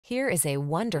Here is a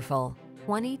wonderful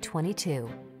 2022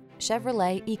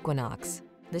 Chevrolet Equinox.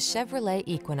 The Chevrolet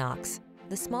Equinox,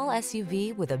 the small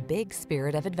SUV with a big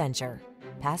spirit of adventure.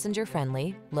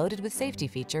 Passenger-friendly, loaded with safety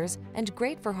features, and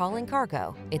great for hauling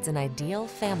cargo, it's an ideal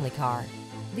family car.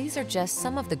 These are just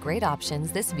some of the great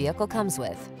options this vehicle comes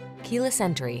with: keyless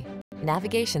entry,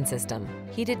 navigation system,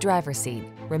 heated driver's seat,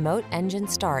 remote engine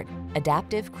start,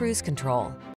 adaptive cruise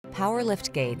control, power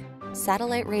liftgate,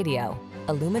 satellite radio,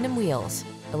 aluminum wheels,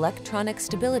 electronic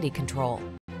stability control,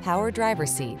 power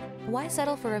driver's seat. Why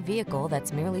settle for a vehicle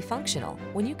that's merely functional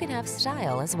when you can have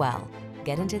style as well?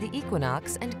 Get into the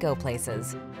Equinox and go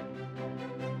places.